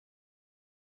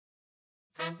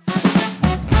We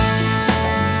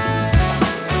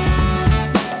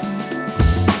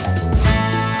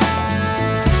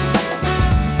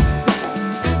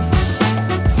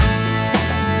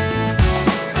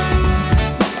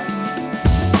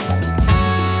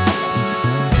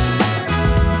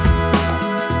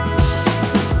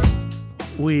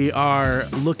are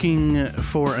looking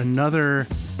for another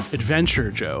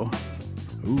adventure, Joe.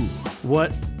 Ooh.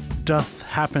 What doth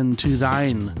happen to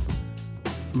thine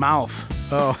mouth?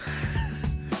 Oh.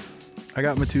 I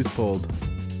got my tooth pulled.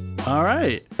 All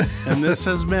right. And this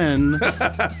has been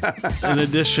an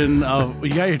edition of...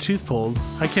 You got your tooth pulled?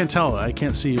 I can't tell. I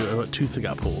can't see what tooth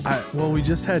got pulled. Well, we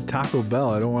just had Taco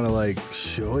Bell. I don't want to,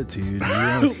 show it to you. Do you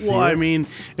want to see Well, it? I mean,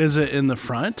 is it in the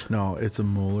front? No, it's a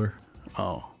molar.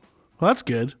 Oh. Well, that's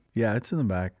good. Yeah, it's in the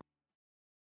back.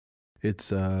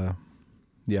 It's,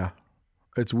 yeah.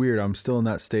 It's weird. I'm still in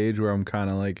that stage where I'm kind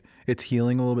of it's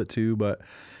healing a little bit too, but,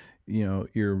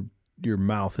 your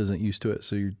mouth isn't used to it.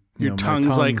 So your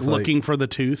tongue's looking for the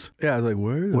tooth. Yeah, I was like,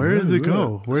 where did it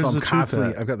go? Where's the tooth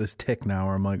at? I've got this tick now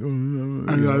where I'm like,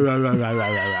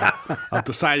 Up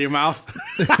the side of your mouth.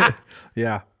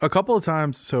 yeah. A couple of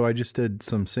times. So I just did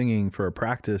some singing for a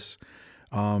practice,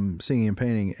 singing and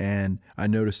painting. And I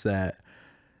noticed that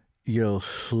a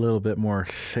little bit more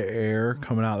air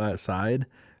coming out that side,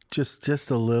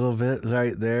 just a little bit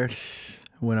right there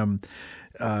when I'm,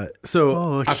 I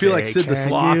feel like Sid the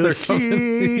Sloth or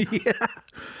something. Yeah.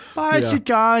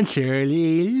 Gone,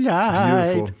 Shirley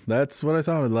light. Beautiful. That's what I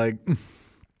sounded like.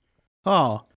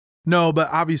 Oh. No, but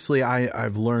obviously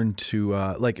I've learned to,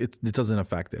 it doesn't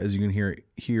affect it. As you can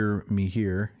hear me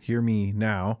here, hear me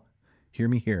now, hear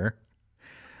me here.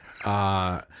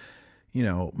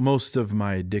 Most of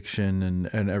my addiction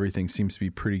and everything seems to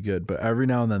be pretty good, but every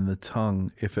now and then the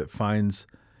tongue, if it finds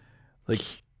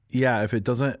if it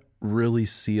doesn't really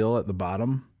seal at the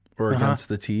bottom or against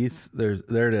the teeth, there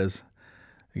it is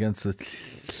against the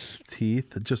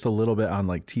teeth, just a little bit on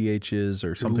THs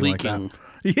or something like that.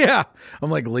 Yeah. I'm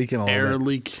leaking a little Air bit.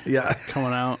 leak. Yeah.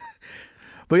 Coming out.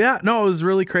 But yeah, no, it was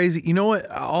really crazy. You know what?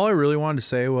 All I really wanted to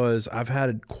say was I've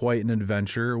had quite an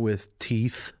adventure with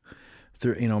teeth.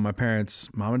 Through my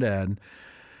parents, mom and dad,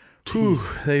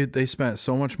 they spent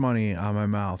so much money on my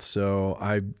mouth. So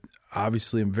I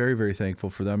obviously am very, very thankful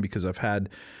for them because I've had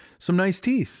some nice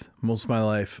teeth most of my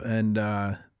life. And,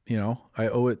 I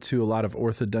owe it to a lot of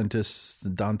orthodontists.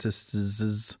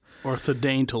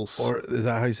 Orthodontals. Or is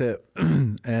that how you say it?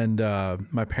 And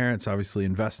my parents obviously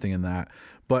investing in that.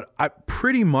 But I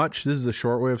pretty much, this is a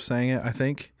short way of saying it, I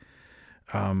think,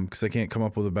 because I can't come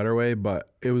up with a better way.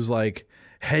 But it was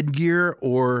headgear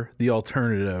or the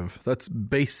alternative. That's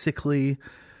basically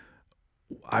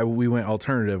we went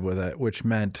alternative with it, which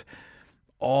meant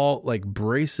all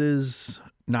braces.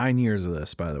 9 years of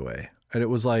this, by the way. And it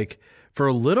was for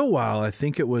a little while, I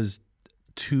think it was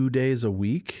 2 days a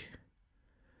week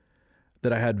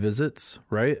that I had visits,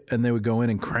 right? And they would go in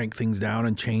and crank things down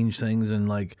and change things and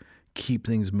keep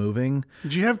things moving.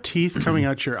 Did you have teeth coming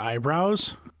out your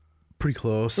eyebrows? Pretty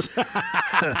close.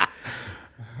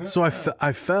 So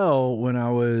I fell when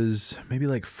I was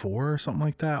maybe 4 or something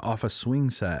like that off a swing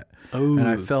set. Oh. And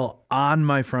I fell on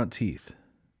my front teeth.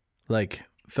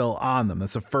 Fell on them.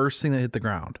 That's the first thing that hit the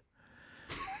ground.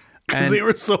 Because they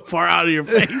were so far out of your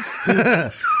face. I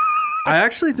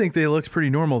actually think they looked pretty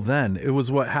normal then. It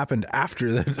was what happened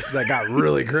after that got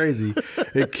really crazy.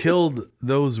 It killed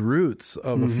those roots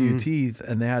of a few teeth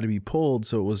and they had to be pulled.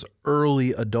 So it was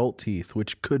early adult teeth,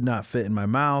 which could not fit in my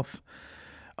mouth.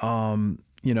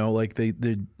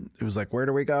 It was where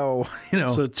do we go?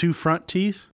 So 2 front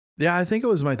teeth? Yeah, I think it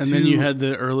was my 2. And then you had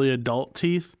the early adult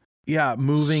teeth? Yeah,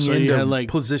 moving into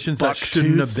positions that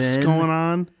shouldn't have been going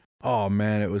on. Oh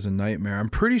man, it was a nightmare. I'm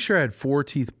pretty sure I had 4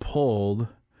 teeth pulled.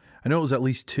 I know it was at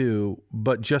least 2,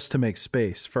 but just to make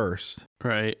space first.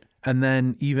 Right. And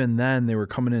then even then they were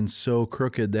coming in so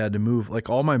crooked they had to move.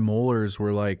 All my molars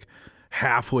were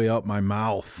halfway up my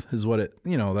mouth is what it,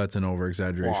 that's an over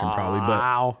exaggeration probably,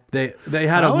 but they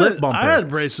had a lip bumper. I had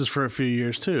braces for a few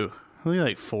years too.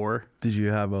 Only 4. Did you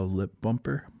have a lip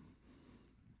bumper?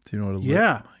 Do you know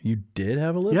what you did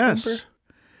have a lip bumper?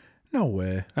 No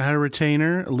way. I had a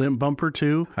retainer, a lip bumper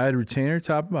too. I had a retainer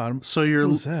top and bottom. So what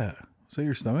was that? Was that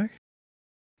your stomach?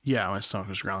 Yeah, my stomach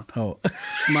was ground. Oh.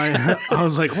 I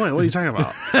was like, what are you talking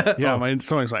about? Yeah, my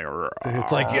stomach's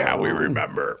it's yeah, we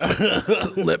remember.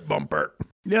 Lip bumper.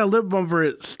 Yeah, lip bumper,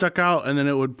 it stuck out and then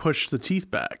it would push the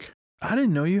teeth back. I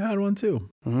didn't know you had one too.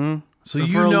 Mm-hmm. So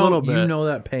you know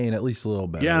that pain at least a little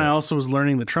bit. Yeah, and I also was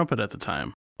learning the trumpet at the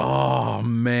time. Oh,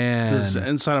 man. The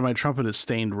inside of my trumpet is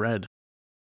stained red.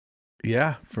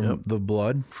 Yeah, from the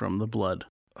blood. From the blood.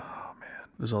 Oh, man.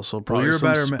 There's also probably you're a some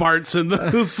better spots in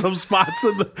the some spots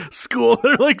in the school that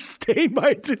are like stained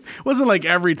by it. Wasn't like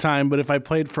every time, but if I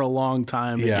played for a long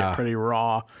time, it'd Yeah. get pretty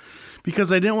raw.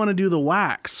 Because I didn't want to do the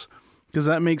wax, because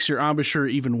that makes your embouchure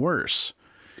even worse.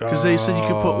 Because they said you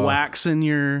could put wax in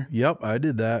your Yep, I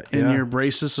did that. Yeah. your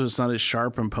braces, so it's not as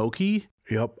sharp and pokey.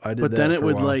 Yep, I did But that. then it for a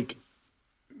would while. like,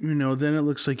 then it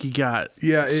looks like you got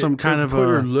yeah, some kind it of put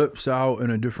your a lips out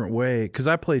in a different way because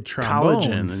I played trombone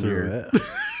collagen in through your- it.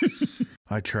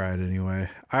 I tried anyway.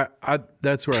 I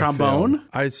that's where Trombone? I failed.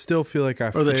 I still feel like I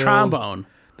or the failed. trombone.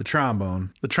 The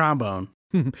trombone, The trombone.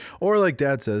 or like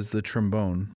Dad says, the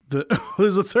trombone.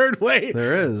 There's a third way.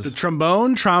 There is The trombone,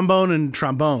 and trombone.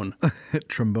 trombone. The It's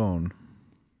trombone.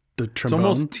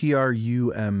 almost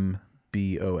trumbone,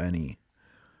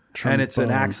 and it's an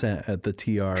Trombone. accent at the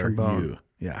tru. Trombone.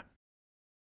 Yeah,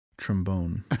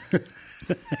 trombone.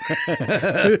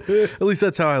 At least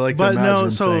that's how I like to But imagine no,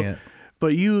 him so- saying it.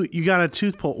 But you got a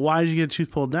tooth pulled. Why did you get a tooth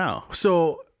pulled now?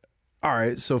 So, all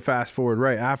right. So fast forward,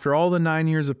 right after all the 9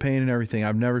 years of pain and everything,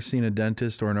 I've never seen a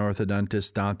dentist or an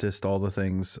orthodontist, dentist, all the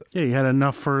things. Yeah, you had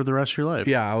enough for the rest of your life.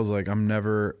 Yeah, I was like,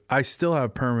 I still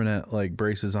have permanent like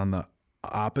braces on the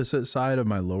opposite side of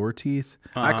my lower teeth.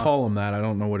 I call them that. I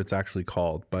don't know what it's actually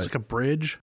called, but It's like a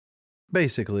bridge.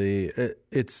 basically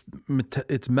it's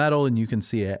metal and you can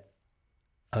see it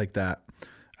like that.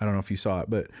 I don't know if you saw it,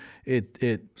 but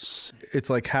it's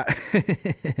like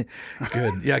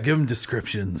good. Yeah, give them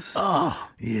descriptions. Oh,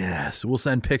 Yes, we'll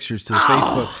send pictures to the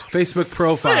Facebook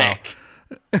profile. sick.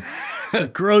 The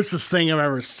grossest thing I've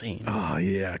ever seen. Oh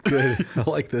yeah, good. I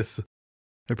like this.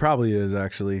 It probably is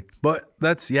actually, but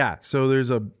that's So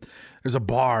there's a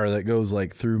bar that goes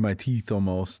like through my teeth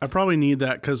almost. I probably need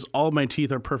that because all of my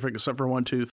teeth are perfect except for one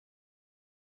tooth.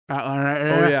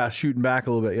 Oh yeah, shooting back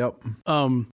a little bit.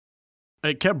 Yep.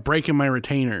 It kept breaking my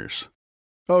retainers.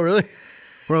 Oh really?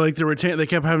 Where like they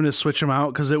kept having to switch them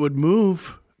out because it would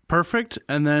move perfect,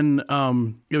 and then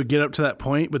it would get up to that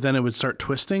point, but then it would start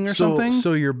twisting or something.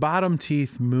 So your bottom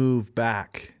teeth move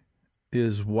back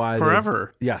is why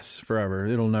Forever. Yes, forever.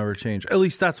 It'll never change. At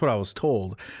least that's what I was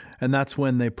told. And that's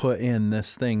when they put in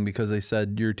this thing because they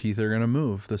said your teeth are going to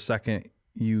move the second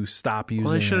you stop using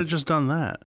Well, they should have it. just done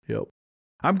that. Yep.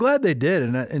 I'm glad they did.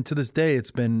 And to this day,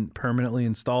 it's been permanently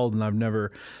installed. And I've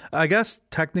never, I guess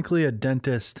technically a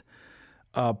dentist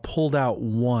pulled out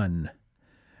one.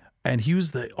 And he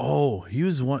was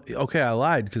one. Okay, I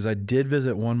lied because I did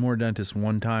visit one more dentist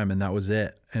one time and that was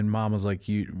it. And Mom was like,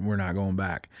 we're not going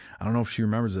back. I don't know if she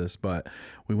remembers this, but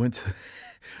we went to,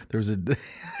 there was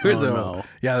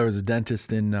a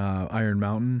dentist in Iron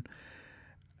Mountain.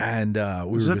 And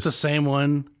Was it the same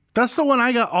one? That's the one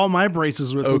I got all my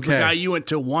braces with. Was the Okay. guy you went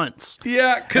to once.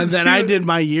 Yeah. And then I did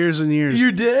my years and years.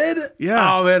 You did?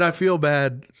 Yeah. Oh man, I feel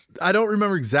bad. I don't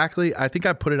remember exactly. I think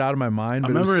I put it out of my mind,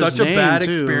 but it was remember his such a name, bad too.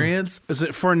 experience. Is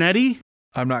it Fornetti?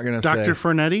 I'm not gonna say. Dr.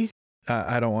 Fornetti?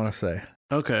 I don't want to say.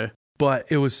 Okay. But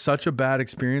it was such a bad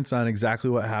experience on exactly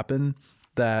what happened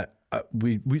that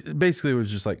we basically was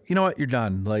just like, you know what, you're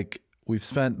done. Like we've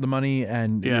spent the money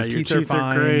and Yeah, your teeth are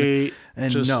fine. great.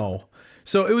 And Just- no.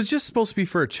 So it was just supposed to be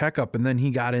for a checkup, and then he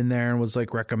got in there and was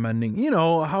like recommending,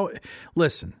 how.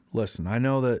 Listen. I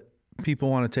know that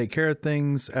people want to take care of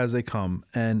things as they come,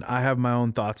 and I have my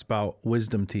own thoughts about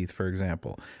wisdom teeth, for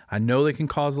example. I know they can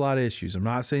cause a lot of issues. I'm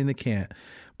not saying they can't,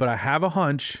 but I have a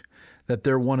hunch that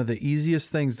they're one of the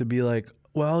easiest things to be like,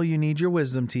 well, you need your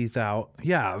wisdom teeth out.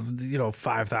 Yeah,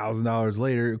 $5,000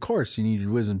 later, of course you need your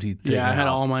wisdom teeth taken Yeah, I had out.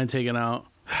 all mine taken out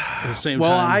at the same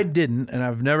Well, time. I didn't, and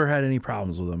I've never had any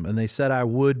problems with them. And they said I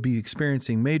would be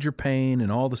experiencing major pain and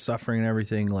all the suffering and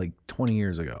everything like 20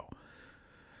 years ago.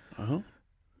 Uh-huh.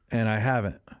 And I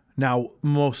haven't. Now,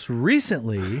 most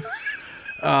recently,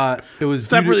 it was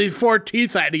Except for these 4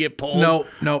 teeth I had to get pulled. no.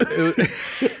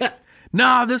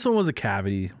 Nah, this one was a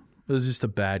cavity. It was just a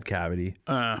bad cavity.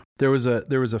 There was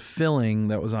a filling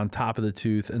that was on top of the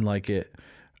tooth, and like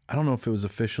I don't know if it was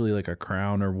officially like a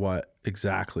crown or what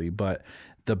exactly, but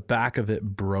the back of it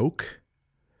broke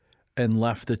and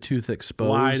left the tooth exposed.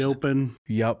 Wide open.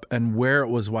 Yep. And where it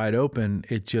was wide open,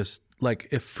 it just like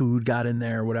if food got in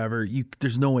there or whatever,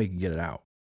 there's no way you can get it out.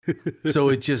 So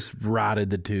it just rotted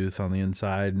the tooth on the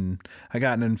inside, and I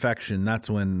got an infection. That's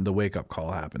when the wake up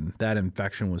call happened. That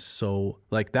infection was so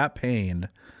like that pain.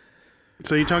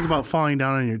 So you talk about falling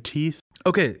down on your teeth.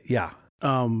 Okay. Yeah.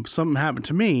 Something happened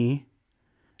to me,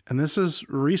 and this is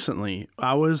recently.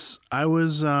 I must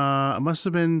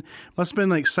have been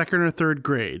like 2nd or 3rd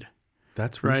grade.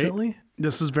 That's Right? recently.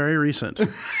 This is very recent.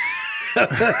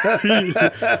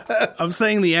 I'm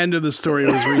saying the end of the story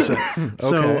was recent. Okay.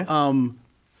 So,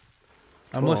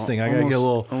 I'm listening. I gotta get a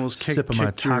little almost sip of my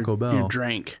kicked your- Taco Bell. Your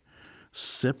drink.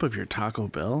 sip of your Taco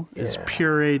Bell is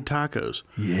pureed tacos.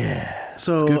 Yeah.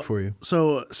 So it's good for you.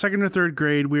 So 2nd or 3rd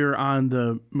grade, we were on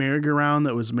the merry-go-round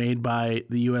that was made by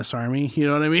the U.S. Army. You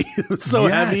know what I mean? It was so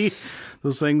heavy.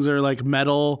 Those things are like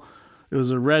metal. It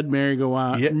was a red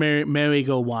merry-go-round.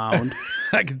 Merry-go-round.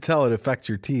 I can tell it affects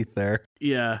your teeth there.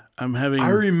 Yeah, I'm having. I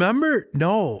remember.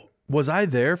 No, was I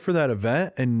there for that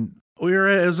event? And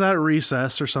it was at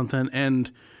recess or something,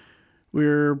 and we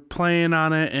were playing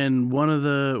on it, and one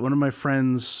of my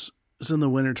friends was in the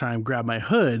wintertime, grabbed my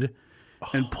hood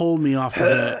and pulled me off of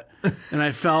it, and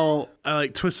I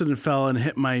like twisted and fell and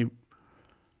hit my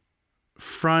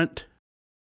front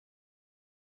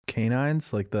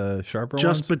canines, like the sharper ones?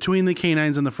 Just between the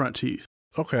canines and the front teeth.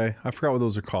 Okay, I forgot what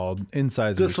those are called.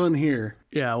 Incisors. This one here.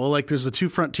 Yeah, well, like there's the 2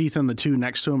 front teeth and the 2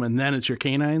 next to them, and then it's your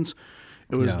canines.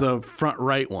 It was the front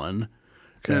right one.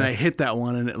 Okay. And I hit that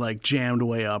one, and it like jammed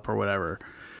way up or whatever.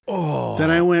 Oh.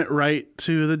 Then I went right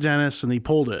to the dentist, and he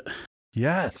pulled it.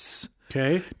 Yes.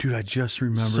 Okay. Dude, I just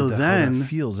remembered how that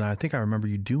feels, and I think I remember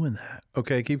you doing that.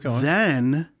 Okay, keep going.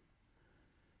 Then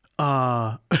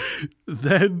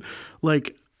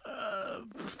like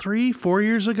 3-4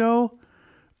 years ago,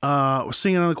 I was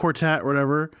singing on the quartet or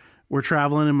whatever. We're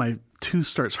traveling, and my tooth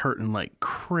starts hurting like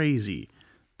crazy.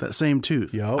 That same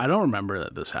tooth. Yep. I don't remember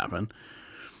that this happened.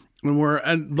 And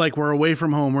we're away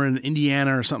from home. We're in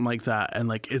Indiana or something like that. And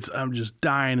like I'm just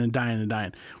dying and dying and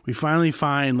dying. We finally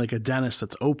find like a dentist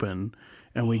that's open,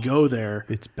 and we go there.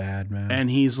 It's bad, man. And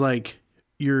he's like,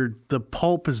 the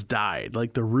pulp has died.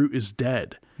 Like the root is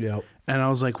dead. Yep. And I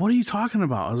was like, what are you talking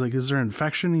about? I was like, is there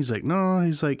infection? He's like, no.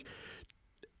 He's like,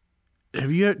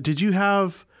 did you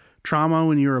have trauma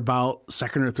when you were about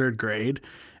 2nd or 3rd grade?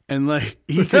 And like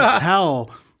he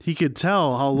could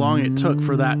tell how long it took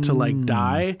for that to like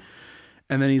die.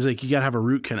 And then he's like, you got to have a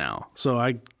root canal. So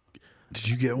did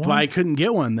you get one? But I couldn't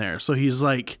get one there. So he's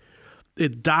like,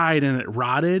 it died and it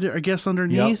rotted, I guess,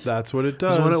 underneath. Yep, that's what it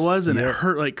does. That's what it was. And it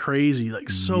hurt like crazy, like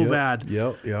so bad.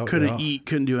 Yep. Couldn't eat,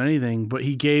 couldn't do anything. But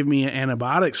he gave me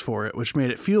antibiotics for it, which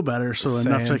made it feel better. So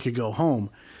enough so I could go home.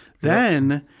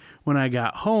 Then when I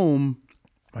got home,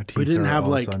 my teeth we didn't have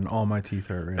all of a sudden, all my teeth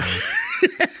hurt right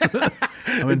now.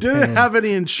 We didn't have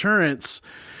any insurance.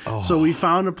 Oh. So we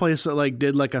found a place that like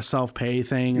did like a self-pay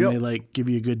thing, and they like give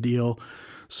you a good deal.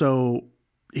 So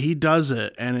he does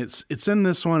it, and it's in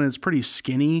this one. It's pretty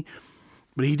skinny,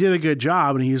 but he did a good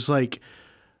job. And he's like,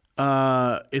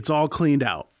 it's all cleaned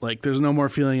out. Like there's no more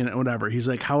feeling in it, whatever. He's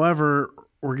like, however,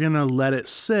 we're going to let it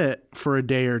sit for a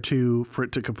day or two for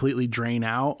it to completely drain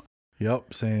out.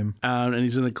 Yep, same. And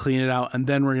he's going to clean it out, and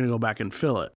then we're going to go back and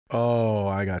fill it. Oh,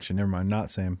 I got you. Never mind. Not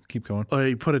same. Keep going. Oh,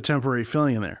 he put a temporary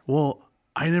filling in there. Well,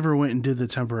 I never went and did the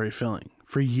temporary filling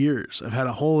for years. I've had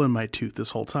a hole in my tooth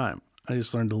this whole time. I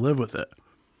just learned to live with it.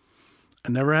 I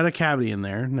never had a cavity in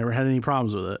there. Never had any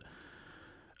problems with it.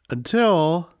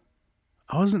 Until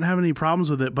I wasn't having any problems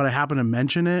with it, but I happened to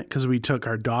mention it because we took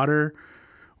our daughter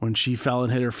when she fell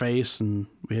and hit her face, and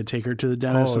we had to take her to the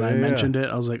dentist, and I mentioned it.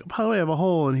 I was like, by the way, I have a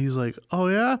hole. And he's like, oh,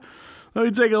 yeah? Let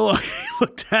me take a look. He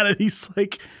looked at it. He's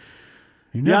like,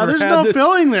 yeah, there's no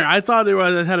filling there. I thought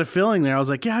I had a filling there. I was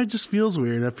like, yeah, it just feels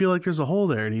weird. I feel like there's a hole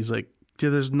there. And he's like, yeah,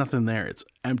 there's nothing there. It's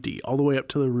empty all the way up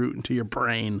to the root and to your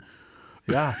brain.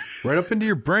 Yeah, right up into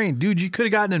your brain. Dude, you could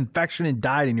have gotten an infection and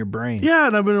died in your brain. Yeah,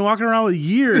 and I've been walking around with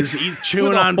years,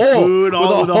 chewing on food,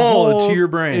 all with a hole to your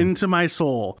brain. Into my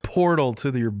soul. Portal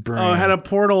to your brain. Oh, I had a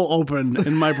portal open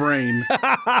in my brain.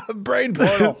 Brain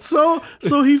portal. So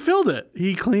he filled it.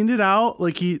 He cleaned it out.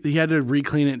 Like he had to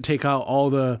re-clean it and take out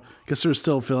all the, I guess there was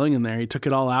still filling in there. He took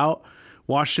it all out,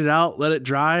 washed it out, let it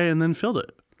dry, and then filled it.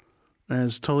 And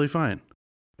it's totally fine.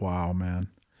 Wow, man.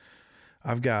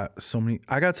 I've got so many.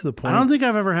 I got to the point. I don't think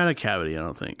I've ever had a cavity. I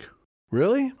don't think.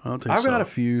 Really? I don't think I've so. got a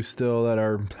few still that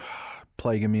are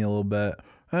plaguing me a little bit.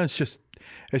 It's just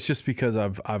because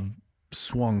I've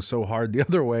swung so hard the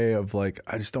other way of like,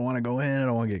 I just don't want to go in. I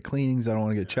don't want to get cleanings. I don't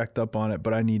want to get checked up on it,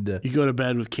 but I need to. You go to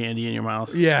bed with candy in your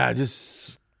mouth. Yeah.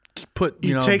 Just put,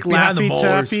 you take Laffy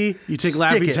Taffy. You take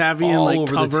Laffy Taffy and like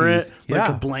cover it like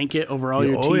a blanket over all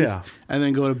your teeth and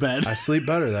then go to bed. I sleep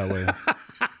better that way.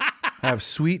 I have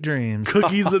sweet dreams.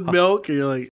 Cookies and milk. And you're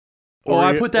like,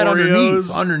 I put that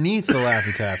underneath the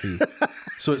Laffy Taffy.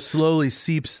 So it slowly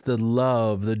seeps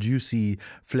the juicy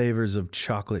flavors of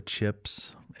chocolate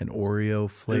chips and Oreo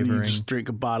flavoring. And you just drink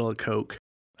a bottle of Coke.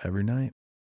 Every night.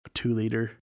 A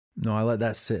 2-liter. No, I let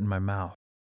that sit in my mouth.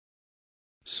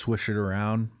 Swish it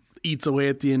around. Eats away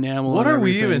at the enamel. What are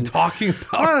we even talking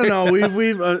about? I don't know.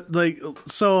 We've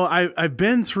I've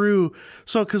been through.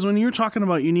 So, because when you were talking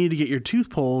about you need to get your tooth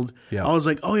pulled, I was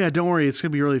like, oh yeah, don't worry, it's gonna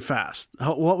be really fast.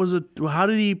 What was it? How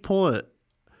did he pull it?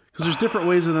 Because there's different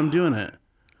ways of them doing it.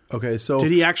 Okay, so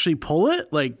Did he actually pull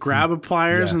it? Like grab a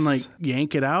pliers and Yes. like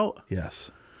yank it out?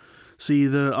 yes. See,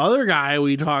 the other guy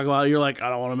we talk about, you're like, I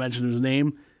don't want to mention his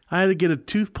name. I had to get a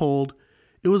tooth pulled.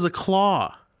 It was a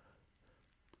claw.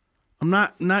 I'm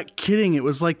not kidding. It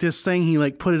was like this thing. He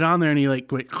like put it on there and he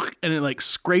like went, and it like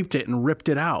scraped it and ripped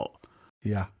it out.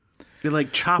 Yeah. It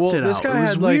like chopped Well, it this out. guy It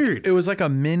was had weird. like it was like a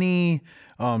mini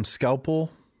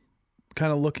scalpel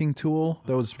kind of looking tool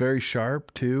that was very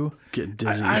sharp too. Get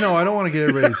dizzy. I know I don't want to get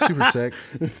everybody super sick.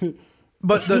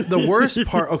 But the worst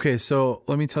part, okay, so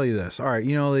let me tell you this. All right,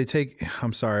 they take,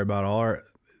 I'm sorry about all our,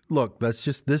 look, this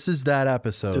is that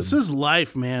episode. This is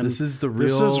life, man. This is the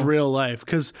This real- is real life.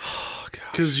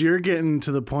 Because you're getting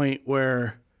to the point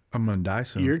where I'm going to die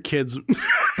soon. your kids.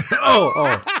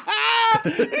 oh.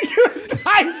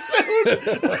 Die soon.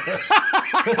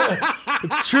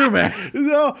 It's true, man.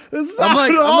 No, that's not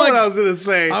like- at I'm all like- what I was going to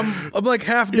say. I'm like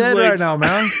half dead like- right now,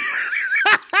 man.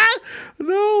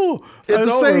 No, It's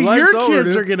I'm over. saying Life's your over,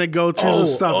 kids dude. are going to go through the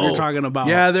stuff you're talking about.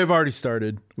 Yeah, they've already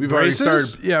started. We've Braces? already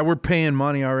started. Yeah, we're paying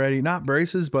money already. Not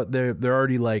braces, but they're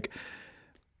already like,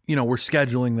 we're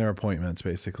scheduling their appointments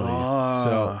basically.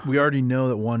 So we already know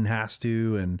that one has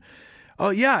to. And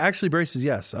actually braces,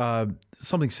 yes.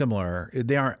 Something similar.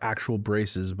 They aren't actual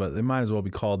braces, but they might as well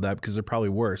be called that because they're probably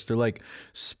worse. They're like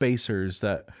spacers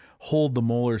that hold the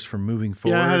molars from moving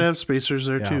forward. Yeah, I had to have spacers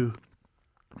there too.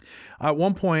 At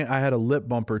one point, I had a lip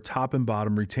bumper, top and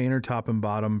bottom, retainer, top and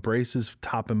bottom, braces,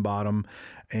 top and bottom,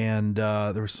 and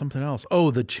there was something else. Oh,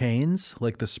 the chains,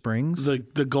 like the springs. The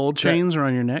gold chains are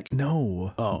on your neck.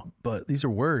 No. Oh. But these are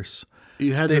worse.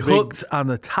 You had They the big- hooked on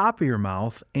the top of your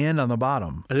mouth and on the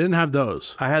bottom. I didn't have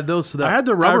those. I had those so that I had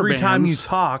the rubber every time you bands.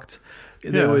 talked,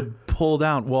 they Yeah. would pull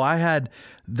down. Well, I had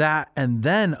that and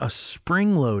then a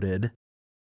spring-loaded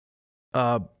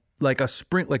like a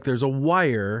spring, like there's a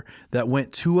wire that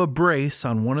went to a brace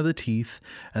on one of the teeth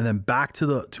and then back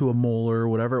to a molar or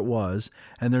whatever it was.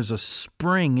 And there's a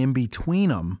spring in between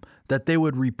them that they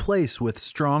would replace with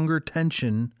stronger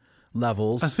tension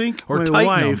levels. I think or my tighten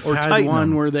wife them, or had tighten one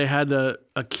them. where they had a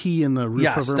key in the roof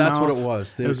Yes, of her that's mouth. what it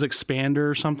was. It was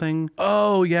expander or something.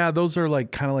 Oh yeah, those are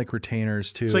like kind of like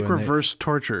retainers too. It's like and they- reverse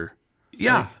torture.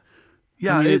 yeah.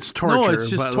 Yeah, I mean, it's torture, No,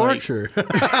 it's just but, like- torture.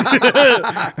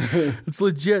 It's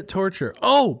legit torture.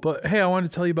 Oh, but hey, I wanted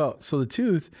to tell you about the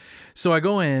tooth. So I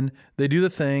go in, they do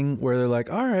the thing where they're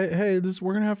like, "All right, hey,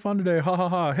 we're gonna have fun today, ha ha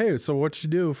ha. Hey, so what you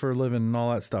do for a living and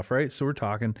all that stuff, right?" So we're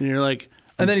talking, And you're like,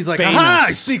 and then he's like, famous. "Aha!"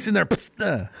 He sneaks in there.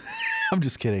 I'm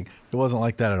just kidding. It wasn't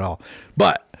like that at all.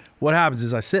 But what happens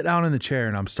is I sit down in the chair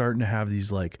and I'm starting to have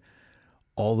these like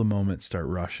all the moments start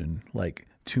rushing like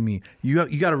to me. You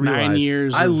got to realize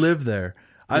years I of- lived there.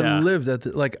 I Yeah. lived at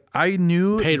I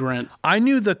knew paid rent. I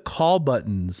knew the call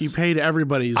buttons. You paid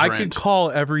everybody's I rent. could call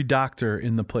every doctor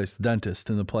in the place, dentist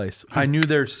in the place. I knew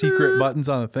their secret buttons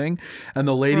on the thing, and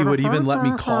the lady would even let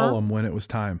me call them when it was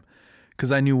time,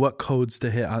 because I knew what codes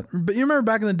to hit. But you remember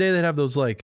back in the day, they'd have those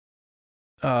like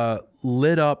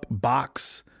lit up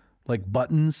box like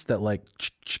buttons that like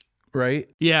right.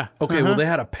 Yeah. Okay, well they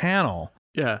had a panel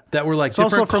yeah. that were like It's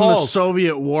also different from calls. the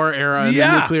Soviet war era and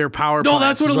Yeah. the nuclear power No,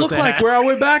 plants that's what is it looked they like had. where I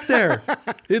went back there.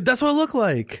 That's what it looked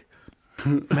like.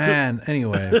 Man,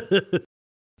 anyway.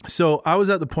 So I was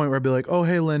at the point where I'd be like, "Oh,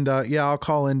 hey, Linda, yeah, I'll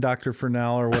call in Dr.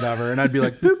 Fernell or whatever." And I'd be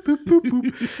like, boop, boop, boop,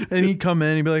 boop. And he'd come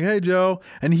in, he'd be like, "Hey, Joe."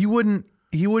 And he wouldn't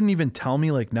even tell me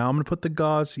like, "Now I'm going to put the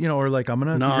gauze, or like I'm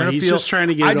going to." No, he's just trying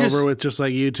to get it over with, just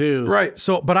like you too. Right.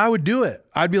 So, but I would do it.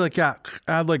 I'd be like, yeah,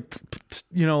 I'd like,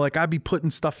 like I'd be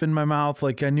putting stuff in my mouth.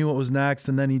 Like I knew what was next.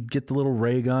 And then he'd get the little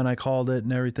ray gun. I called it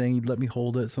and everything. He'd let me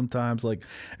hold it sometimes. Like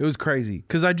it was crazy.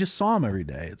 Cause I just saw him every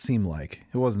day. It seemed like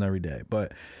it wasn't every day,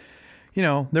 but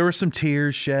there were some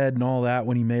tears shed and all that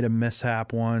when he made a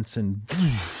mishap once and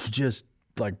just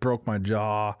like broke my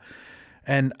jaw.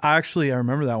 And I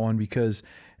remember that one because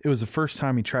it was the first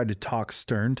time he tried to talk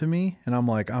stern to me. And I'm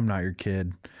like, "I'm not your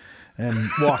kid," and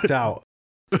walked out.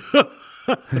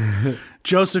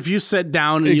 Joseph, you sit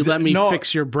down and you let me No,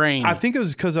 fix your brain. I think it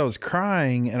was because I was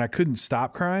crying and I couldn't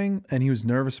stop crying, and he was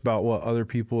nervous about what other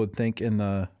people would think in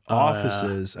the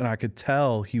offices, and I could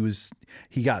tell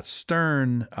he got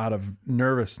stern out of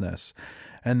nervousness.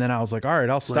 And then I was like, "All right,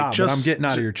 I'll stop, but I'm getting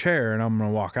out of your chair and I'm going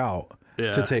to walk out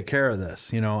to take care of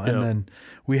this," And then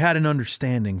we had an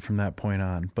understanding from that point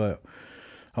on. But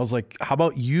I was like, "How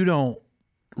about you don't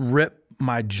rip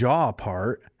my jaw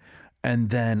apart and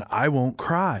then I won't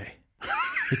cry?"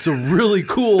 It's a really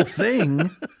cool thing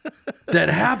that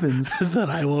happens. that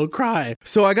I will cry.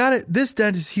 So I got it. This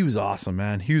dentist, he was awesome,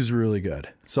 man. He was really good.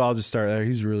 So I'll just start there.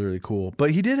 He's really, really cool.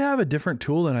 But he did have a different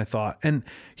tool than I thought. And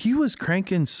he was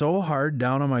cranking so hard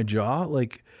down on my jaw.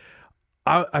 Like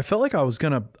I felt like I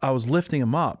was lifting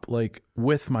him up like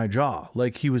with my jaw.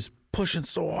 Like he was pushing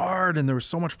so hard and there was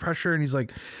so much pressure and he's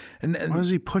like, and Why was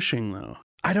he pushing though?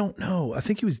 I don't know. I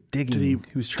think he was digging. He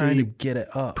was trying to get it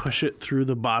up. Push it through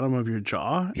the bottom of your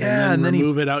jaw? Yeah, and then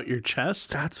remove it out your chest?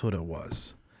 That's what it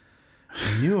was.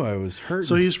 I knew I was hurting.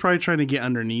 So he's probably trying to get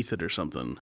underneath it or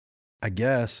something. I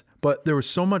guess. But there was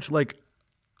so much, like,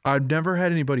 I've never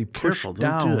had anybody push Careful,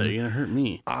 down. don't do that. You're going to hurt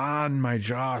me. On my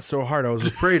jaw so hard. I was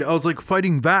afraid. I was like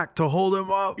fighting back to hold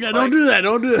him up. Yeah, like, don't do that.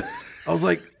 Don't do it. I was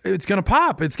like, it's going to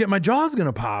pop. My jaw's going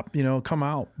to pop, come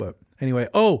out. But anyway,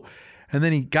 and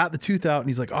then he got the tooth out and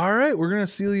he's like, all right, we're going to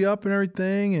seal you up and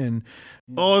everything. And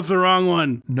oh, it's the wrong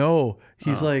one. no,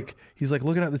 he's like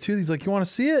looking at the tooth. He's like, you want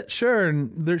to see it? Sure.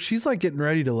 And she's like getting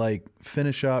ready to like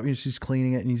finish up. She's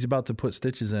cleaning it and he's about to put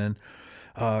stitches in.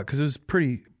 Cause it was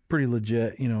pretty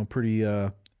legit, pretty,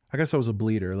 I guess I was a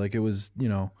bleeder. Like it was,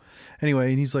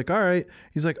 anyway. And he's like, all right.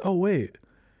 He's like, oh wait.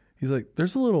 He's like,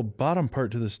 there's a little bottom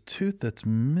part to this tooth that's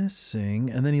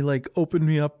missing. And then he like opened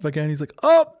me up again. He's like,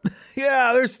 oh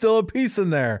yeah, there's still a piece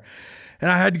in there. And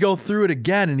I had to go through it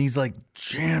again. And he's like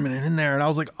jamming it in there. And I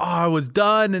was like, oh, I was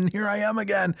done. And here I am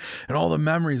again. And all the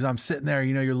memories, I'm sitting there,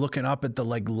 you're looking up at the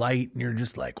like light and you're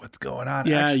just like, what's going on?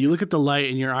 Yeah. You look at the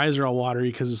light and your eyes are all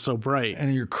watery because it's so bright.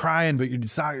 And you're crying, but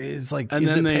it's like, and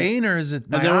is it pain or is it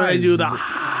my and then eyes? when they do the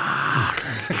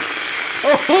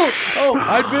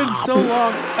I've been so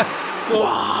long.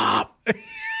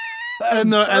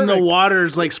 And the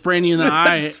water's like spraying you in the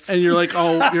eye, and you're like,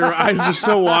 oh, your eyes are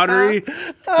so watery,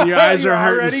 and your eyes are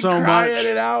hurting so much,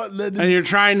 and you're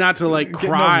trying not to like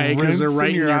cry because they're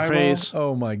right in your face.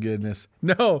 Oh my goodness!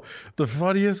 No, the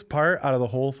funniest part out of the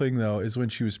whole thing though is when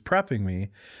she was prepping me.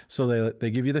 So they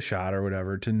give you the shot or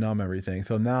whatever to numb everything.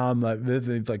 So now I'm like,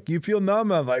 you feel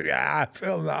numb? I'm like, yeah, I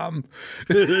feel numb.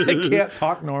 I can't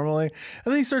talk normally.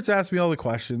 And then he starts asking me all the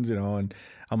questions, and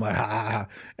I'm like,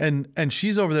 and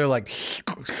she's over there like,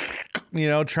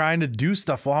 trying to do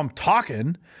stuff while I'm talking.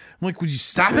 I'm like, would you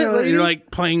stop it? Lady? You're like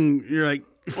playing,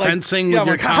 fencing with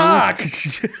your like, tongue.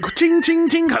 Ting, ting,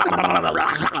 ting.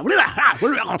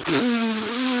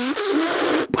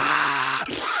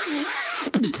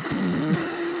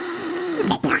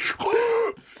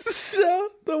 So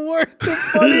the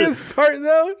funniest part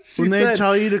though, when they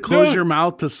tell you to close your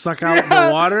mouth to suck out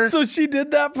the water. So she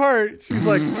did that part. She's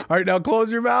like, all right, now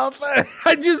close your mouth.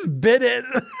 I just bit it.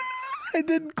 I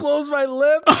didn't close my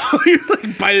lip. Oh, you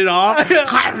like bite it off?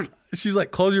 She's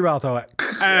like, close your mouth. And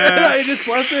I just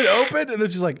left it open. And then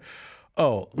she's like,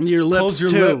 oh, your lips close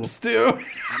your too. lips too.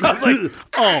 I was like,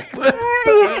 oh.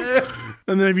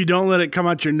 And then if you don't let it come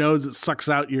out your nose, it sucks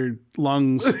out your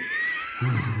lungs.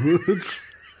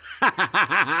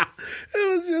 It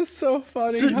was just so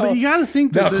funny. But you got to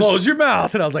think that now close your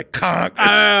mouth. And I was like, conk.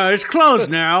 It's closed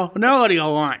now. Now what do you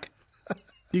want?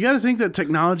 You got to think that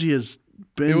technology has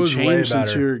been changed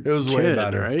since you're way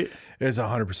better, right? It's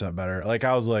 100% better. Like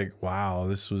I was like, wow,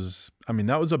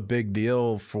 that was a big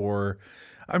deal for,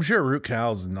 I'm sure root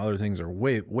canals and other things are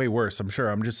way, way worse. I'm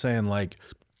sure. I'm just saying like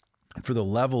for the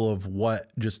level of what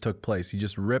just took place, he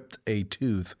just ripped a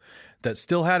tooth that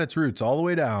still had its roots all the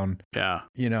way down. Yeah.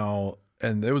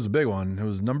 And it was a big one. It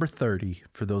was number 30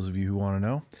 for those of you who want to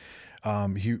know.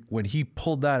 When he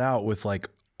pulled that out with like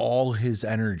all his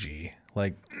energy,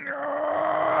 like,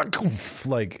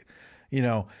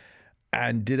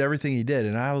 and did everything he did.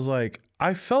 And I was like,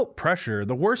 I felt pressure.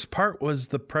 The worst part was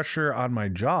the pressure on my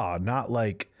jaw, not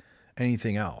like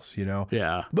anything else,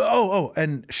 Yeah. But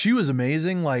and she was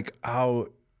amazing. Like how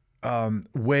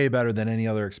way better than any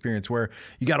other experience where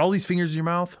you got all these fingers in your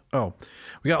mouth. Oh,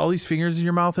 we got all these fingers in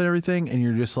your mouth and everything. And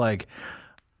you're just like,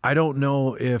 I don't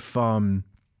know if, so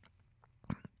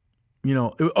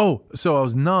I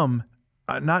was numb,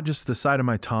 not just the side of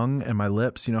my tongue and my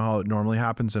lips, how it normally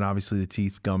happens. And obviously the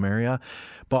teeth, gum area,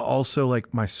 but also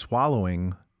like my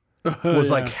swallowing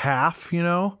was like half,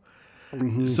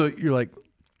 Mm-hmm. So you're like,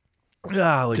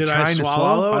 like did trying to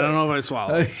swallow? I don't know if I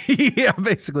swallowed. Yeah,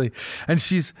 basically. And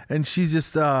she's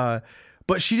just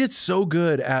but she did so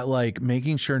good at like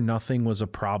making sure nothing was a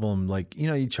problem. Like,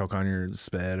 you choke on your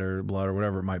spit or blood or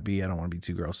whatever it might be. I don't want to be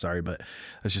too gross, sorry, but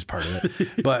that's just part of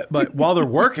it. but while they're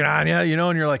working on you,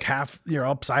 and you're like you're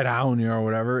upside down, or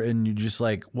whatever, and you're just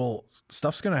like, well,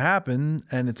 stuff's gonna happen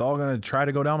and it's all gonna try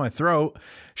to go down my throat.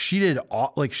 She did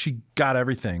all, like she got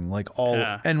everything, like all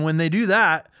and when they do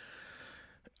that,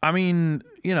 I mean,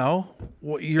 you're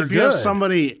if good. You have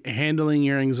somebody handling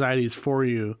your anxieties for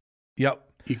you. Yep.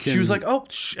 She was like, oh,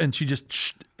 and she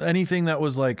just anything that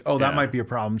was like, oh, that might be a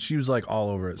problem. She was like all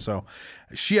over it. So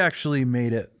she actually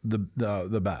made it the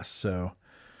best. So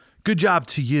good job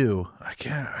to you.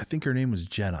 I think her name was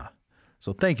Jenna.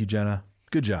 So thank you, Jenna.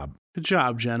 Good job. Good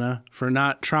job, Jenna, for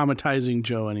not traumatizing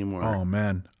Joe anymore. Oh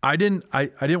man, I didn't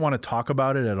want to talk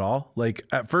about it at all. Like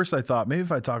at first I thought maybe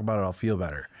if I talk about it, I'll feel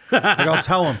better. Like I'll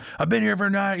tell them I've been here for a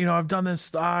night. You know, I've done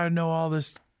this. I know all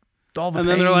this, all the and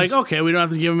pains. then they're like, okay, we don't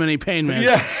have to give him any pain, man.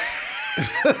 Yeah.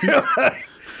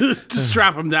 Just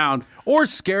strap him down. Or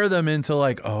scare them into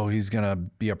like, oh, he's going to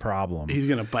be a problem. He's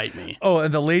going to bite me. Oh,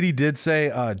 and the lady did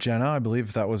say, Jenna, I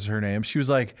believe that was her name. She was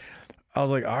like, I was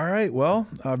like, all right, well,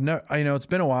 it's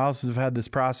been a while since I've had this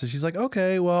process. She's like,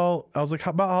 okay, well, I was like,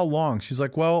 about how long? She's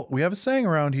like, well, we have a saying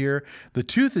around here. The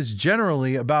tooth is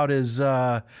generally about as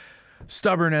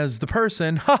stubborn as the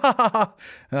person.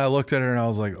 And I looked at her and I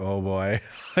was like, oh boy,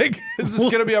 like, is this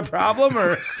going to be a problem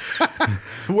or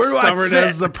where do stubborn I fit?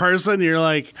 as the person? You're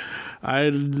like, I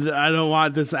don't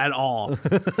want this at all.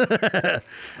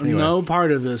 Anyway. No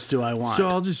part of this do I want. So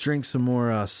I'll just drink some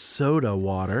more soda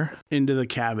water. Into the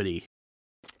cavity.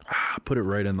 Put it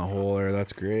right in the hole there.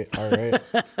 That's great. All right.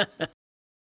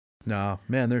 No,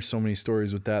 man, there's so many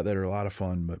stories with that are a lot of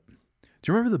fun. But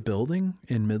do you remember the building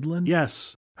in Midland?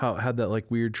 Yes. How it had that like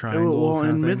weird triangle? Well,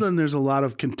 in Midland, there's a lot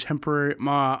of contemporary,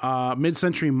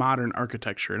 mid-century modern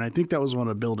architecture. And I think that was one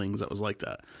of the buildings that was like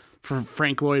that. For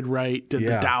Frank Lloyd Wright did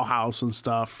the Dow House and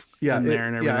stuff. Yeah, in there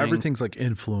and everything. Yeah, everything's like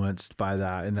influenced by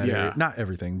that in that area. Not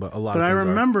everything, but a lot of things. But I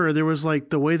remember are. There was like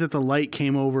the way that the light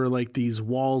came over like these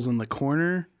walls in the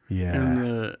corner. Yeah.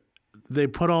 And they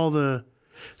put all the...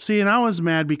 See, and I was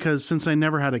mad because since I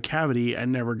never had a cavity, I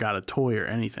never got a toy or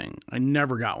anything. I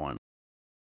never got one.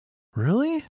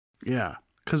 Really? Yeah.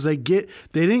 Because they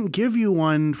didn't give you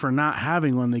one for not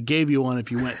having one. They gave you one if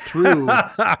you went through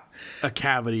a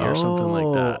cavity or something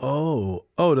like that.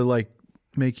 To like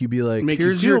make you be like, make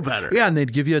here's you feel your better. Yeah, and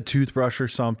they'd give you a toothbrush or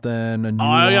something.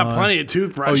 I got plenty of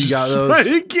toothbrushes. Oh, you got those? I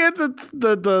didn't get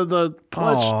the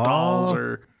plush dolls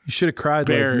or you should have cried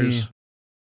bears. Like me.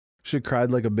 Should have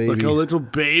cried like a baby. Like a little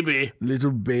baby.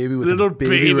 Little baby with little a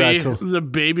baby rattle. The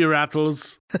baby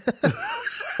rattles.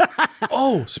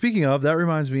 Oh, speaking of, that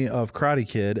reminds me of Karate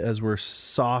Kid as we're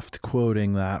soft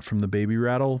quoting that from the baby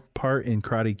rattle part in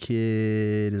Karate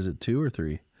Kid. Is it 2 or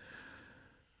 3? I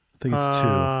think it's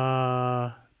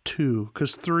 2.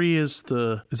 Because 3 is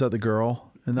the... Is that the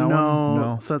girl in that one?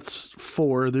 No, that's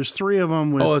 4. There's 3 of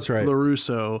them with that's right.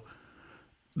 LaRusso.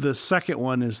 The second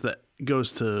one is that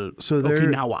goes to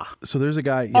Okinawa. So there's a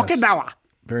guy... Yes. Okinawa.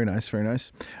 Very nice, very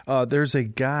nice. There's a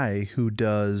guy who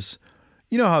does...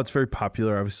 You know how it's very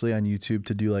popular, obviously, on YouTube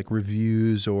to do like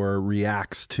reviews or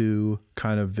reacts to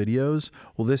kind of videos?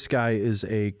 Well, this guy is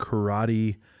a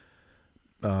karate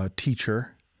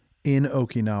teacher in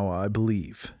Okinawa, I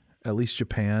believe. At least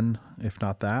Japan, if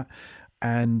not that.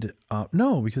 And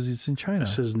no, because it's in China.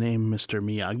 Is his name Mr.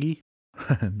 Miyagi?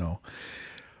 No.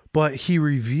 But he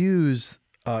reviewed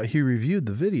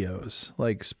the videos.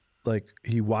 Like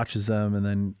he watches them and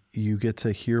then you get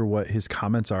to hear what his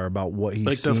comments are about what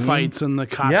he's seeing. The fights and the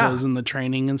katas and the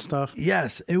training and stuff.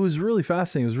 Yes, it was really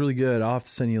fascinating. It was really good. I'll have to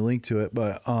send you a link to it.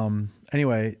 But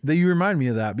anyway, you remind me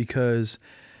of that because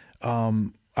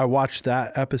I watched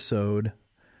that episode,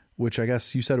 which I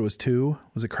guess you said it was 2.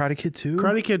 Was it Karate Kid 2?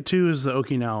 Karate Kid 2 is the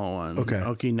Okinawa one. Okay.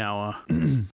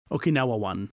 Okinawa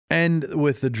one. And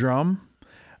with the drum.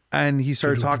 And he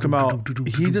started talking about,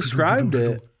 he described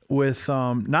it with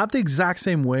not the exact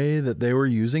same way that they were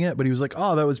using it, but he was like,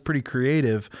 oh, that was pretty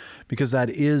creative because that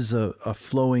is a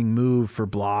flowing move for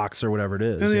blocks or whatever it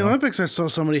is. In the Olympics, I saw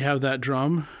somebody have that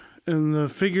drum. And the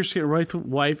figure skate wife,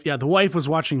 the wife was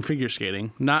watching figure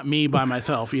skating, not me by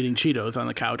myself eating Cheetos on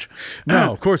the couch.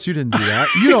 No, of course you didn't do that.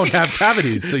 You don't have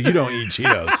cavities, so you don't eat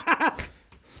Cheetos.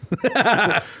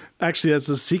 Actually, that's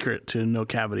the secret to no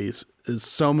cavities. Is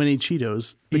so many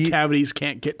Cheetos, the cavities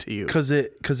can't get to you because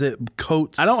it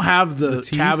coats. I don't have the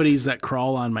cavities that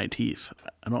crawl on my teeth.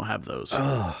 I don't have those.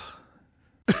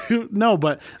 No,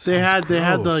 but they had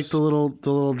like the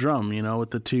little drum, you know, with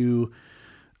the 2.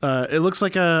 It looks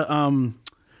like a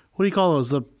what do you call those?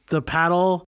 The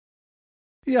paddle.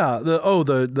 Yeah,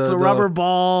 the rubber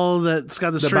ball that's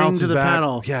got the string to the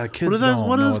paddle. Yeah, kids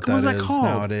what is that called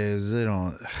nowadays? They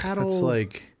don't. Paddle. It's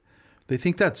like. They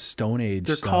think that's Stone Age.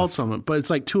 They're called something, but it's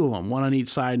like 2 of them, one on each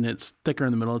side, and it's thicker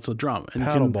in the middle. It's a drum, and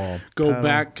paddle you can ball. Go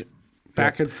back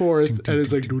and forth, and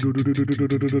it's like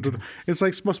it's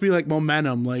like supposed to be like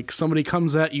momentum. Like somebody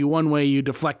comes at you one way, you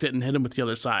deflect it and hit them with the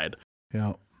other side.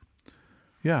 Yeah,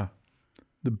 yeah.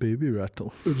 The baby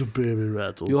rattle. The baby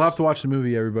rattles. You'll have to watch the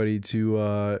movie, everybody.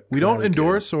 To we don't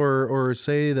endorse or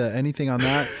say that anything on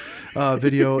that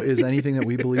video is anything that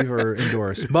we believe or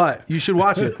endorse, but you should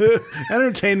watch it.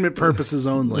 Entertainment purposes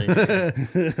only.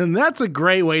 And that's a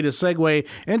great way to segue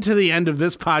into the end of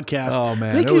this podcast. Oh,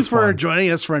 man, Thank it you was for fun. joining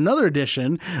us for another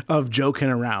edition of Jokin'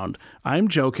 Around. I'm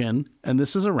Jokin', and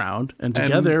this is Around, and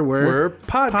together we're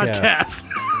podcast.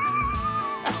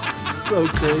 podcast. So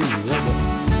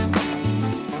crazy.